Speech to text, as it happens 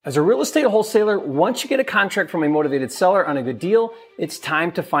As a real estate wholesaler, once you get a contract from a motivated seller on a good deal, it's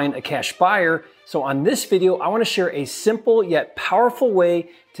time to find a cash buyer. So on this video, I want to share a simple yet powerful way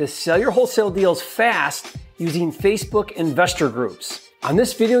to sell your wholesale deals fast using Facebook investor groups. On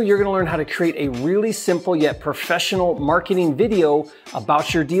this video, you're going to learn how to create a really simple yet professional marketing video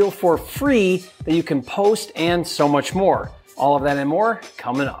about your deal for free that you can post and so much more. All of that and more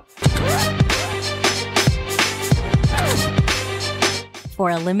coming up. For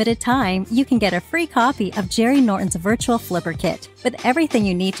a limited time, you can get a free copy of Jerry Norton's Virtual Flipper Kit with everything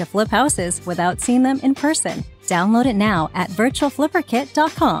you need to flip houses without seeing them in person. Download it now at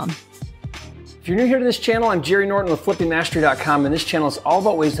virtualflipperkit.com. If you're new here to this channel, I'm Jerry Norton with FlippingMastery.com, and this channel is all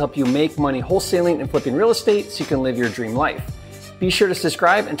about ways to help you make money wholesaling and flipping real estate so you can live your dream life. Be sure to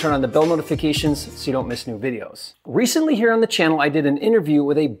subscribe and turn on the bell notifications so you don't miss new videos. Recently here on the channel, I did an interview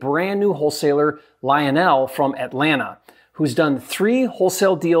with a brand new wholesaler, Lionel from Atlanta, who's done 3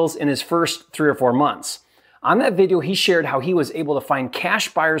 wholesale deals in his first 3 or 4 months. On that video, he shared how he was able to find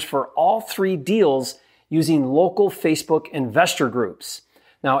cash buyers for all 3 deals using local Facebook investor groups.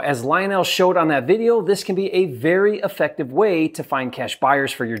 Now, as Lionel showed on that video, this can be a very effective way to find cash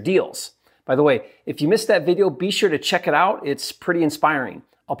buyers for your deals. By the way, if you missed that video, be sure to check it out. It's pretty inspiring.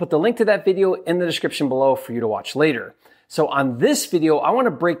 I'll put the link to that video in the description below for you to watch later. So on this video, I want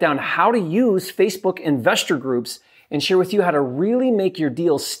to break down how to use Facebook investor groups and share with you how to really make your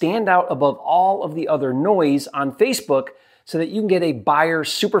deals stand out above all of the other noise on Facebook so that you can get a buyer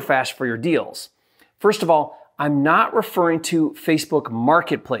super fast for your deals. First of all, I'm not referring to Facebook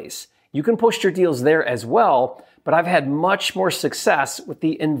Marketplace. You can post your deals there as well, but I've had much more success with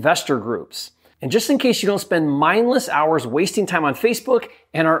the investor groups. And just in case you don't spend mindless hours wasting time on Facebook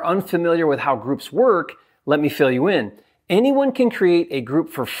and are unfamiliar with how groups work, let me fill you in. Anyone can create a group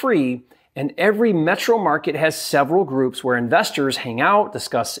for free, and every metro market has several groups where investors hang out,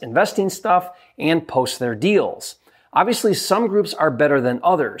 discuss investing stuff, and post their deals. Obviously, some groups are better than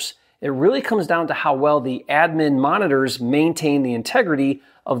others. It really comes down to how well the admin monitors maintain the integrity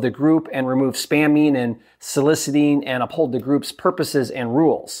of the group and remove spamming and soliciting and uphold the group's purposes and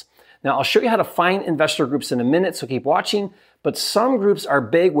rules. Now, I'll show you how to find investor groups in a minute, so keep watching, but some groups are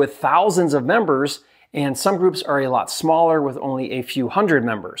big with thousands of members, and some groups are a lot smaller with only a few hundred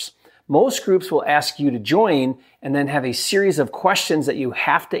members. Most groups will ask you to join and then have a series of questions that you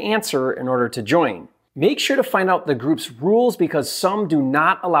have to answer in order to join. Make sure to find out the group's rules because some do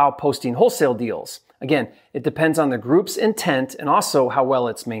not allow posting wholesale deals. Again, it depends on the group's intent and also how well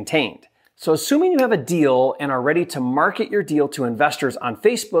it's maintained. So assuming you have a deal and are ready to market your deal to investors on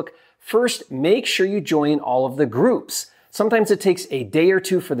Facebook, first make sure you join all of the groups. Sometimes it takes a day or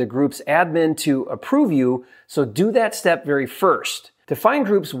two for the group's admin to approve you, so do that step very first. To find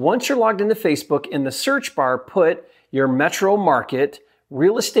groups, once you're logged into Facebook, in the search bar, put your metro market,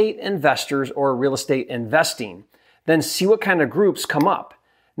 real estate investors, or real estate investing. Then see what kind of groups come up.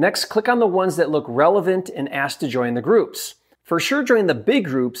 Next, click on the ones that look relevant and ask to join the groups. For sure, join the big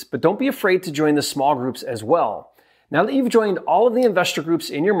groups, but don't be afraid to join the small groups as well. Now that you've joined all of the investor groups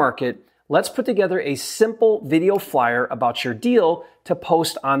in your market, let's put together a simple video flyer about your deal to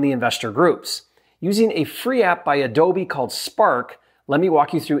post on the investor groups. Using a free app by Adobe called Spark, let me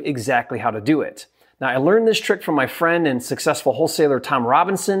walk you through exactly how to do it. Now, I learned this trick from my friend and successful wholesaler Tom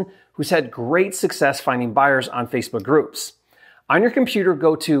Robinson, who's had great success finding buyers on Facebook groups. On your computer,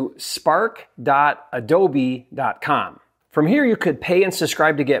 go to spark.adobe.com. From here, you could pay and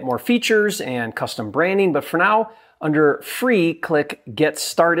subscribe to get more features and custom branding, but for now, under free, click Get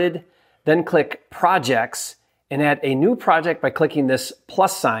Started, then click Projects, and add a new project by clicking this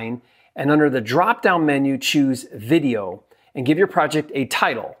plus sign, and under the drop-down menu, choose Video, and give your project a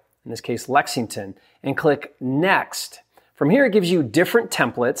title, in this case Lexington, and click Next. From here, it gives you different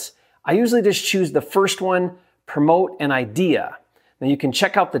templates. I usually just choose the first one, Promote an Idea. Now you can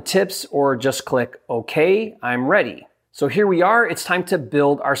check out the tips or just click OK, I'm ready. So here we are, it's time to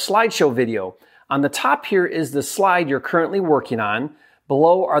build our slideshow video. On the top here is the slide you're currently working on.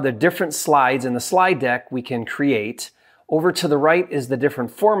 Below are the different slides in the slide deck we can create. Over to the right is the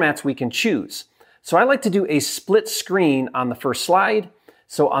different formats we can choose. So I like to do a split screen on the first slide.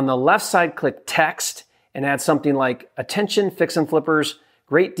 So on the left side, click Text and add something like Attention Fix and Flippers,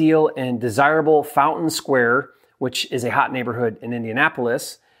 great deal in desirable Fountain Square, which is a hot neighborhood in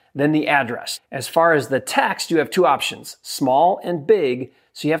Indianapolis. Then the address. As far as the text, you have 2 options, small and big,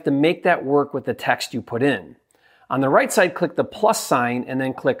 so you have to make that work with the text you put in. On the right side, click the plus sign and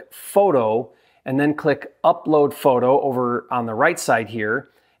then click Photo, and then click Upload Photo over on the right side here,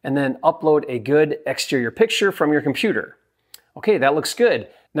 and then upload a good exterior picture from your computer. Okay, that looks good.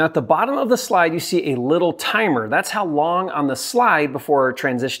 Now at the bottom of the slide, you see a little timer. That's how long on the slide before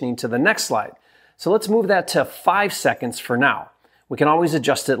transitioning to the next slide. So let's move that to 5 seconds for now. We can always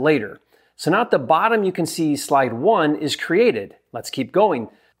adjust it later. So now at the bottom, you can see slide 1 is created. Let's keep going.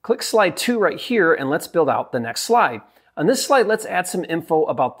 Click slide 2 right here and let's build out the next slide. On this slide, let's add some info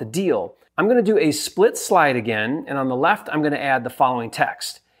about the deal. I'm going to do a split slide again, and on the left, I'm going to add the following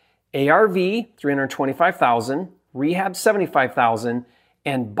text. ARV, $325,000, rehab, $75,000,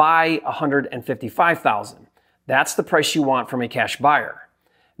 and buy, $155,000. That's the price you want from a cash buyer.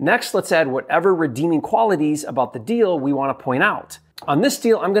 Next, let's add whatever redeeming qualities about the deal we want to point out. On this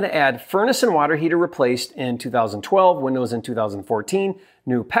deal, I'm going to add furnace and water heater replaced in 2012, windows in 2014,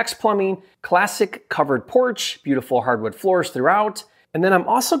 new PEX plumbing, classic covered porch, beautiful hardwood floors throughout. And then I'm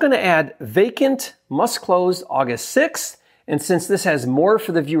also going to add vacant, must close August 6th. And since this has more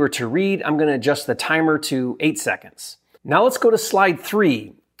for the viewer to read, I'm going to adjust the timer to 8 seconds. Now let's go to slide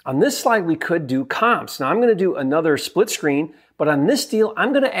 3. On this slide, we could do comps. Now I'm going to do another split screen, but on this deal,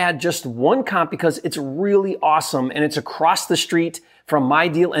 I'm going to add just one comp because it's really awesome and it's across the street from my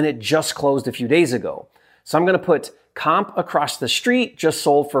deal and it just closed a few days ago. So I'm going to put comp across the street just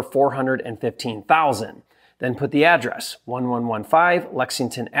sold for $415,000. Then put the address, 1115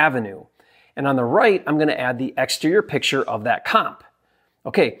 Lexington Avenue. And on the right, I'm going to add the exterior picture of that comp.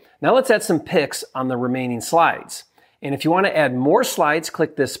 Okay, now let's add some pics on the remaining slides. And if you want to add more slides,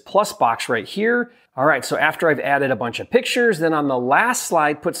 click this plus box right here. All right, so after I've added a bunch of pictures, then on the last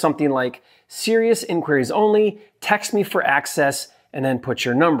slide, put something like serious inquiries only, text me for access, and then put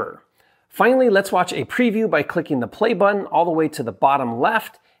your number. Finally, let's watch a preview by clicking the play button all the way to the bottom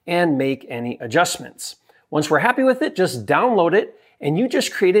left and make any adjustments. Once we're happy with it, just download it, and you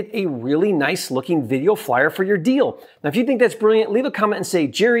just created a really nice looking video flyer for your deal. Now, if you think that's brilliant, leave a comment and say,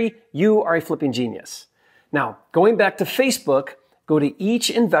 Jerry, you are a flipping genius. Now, going back to Facebook, go to each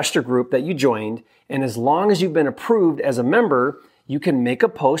investor group that you joined, and as long as you've been approved as a member, you can make a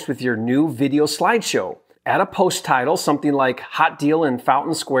post with your new video slideshow. Add a post title, something like Hot Deal in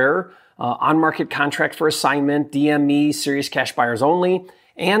Fountain Square, On-Market Contract for Assignment, DM me, Serious Cash Buyers Only,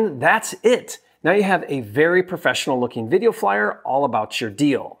 and that's it. Now you have a very professional looking video flyer all about your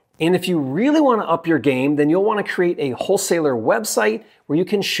deal. And if you really want to up your game, then you'll want to create a wholesaler website where you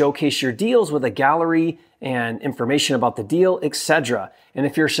can showcase your deals with a gallery and information about the deal, etc. And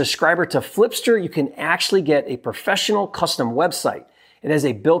if you're a subscriber to Flipster, you can actually get a professional custom website. It has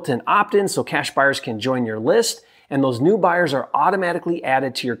a built-in opt-in so cash buyers can join your list, and those new buyers are automatically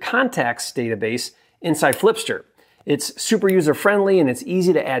added to your contacts database inside Flipster. It's super user-friendly and it's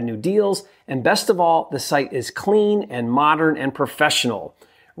easy to add new deals. And best of all, the site is clean and modern and professional.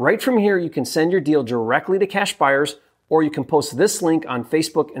 Right from here, you can send your deal directly to cash buyers, or you can post this link on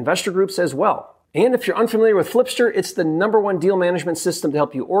Facebook investor groups as well. And if you're unfamiliar with Flipster, it's the #1 deal management system to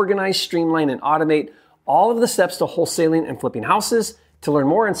help you organize, streamline, and automate all of the steps to wholesaling and flipping houses. To learn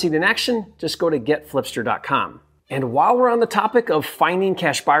more and see it in action, just go to getflipster.com. And while we're on the topic of finding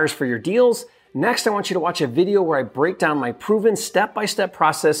cash buyers for your deals, next I want you to watch a video where I break down my proven step-by-step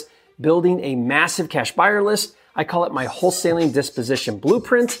process building a massive cash buyer list. I call it my wholesaling disposition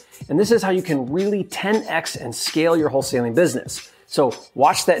blueprint, and this is how you can really 10x and scale your wholesaling business. So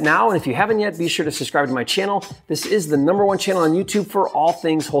watch that now, and if you haven't yet, be sure to subscribe to my channel. This is the #1 channel on YouTube for all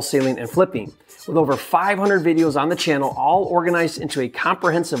things wholesaling and flipping. With over 500 videos on the channel, all organized into a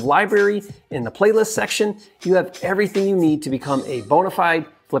comprehensive library in the playlist section, you have everything you need to become a bona fide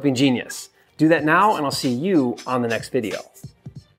flipping genius. Do that now, and I'll see you on the next video.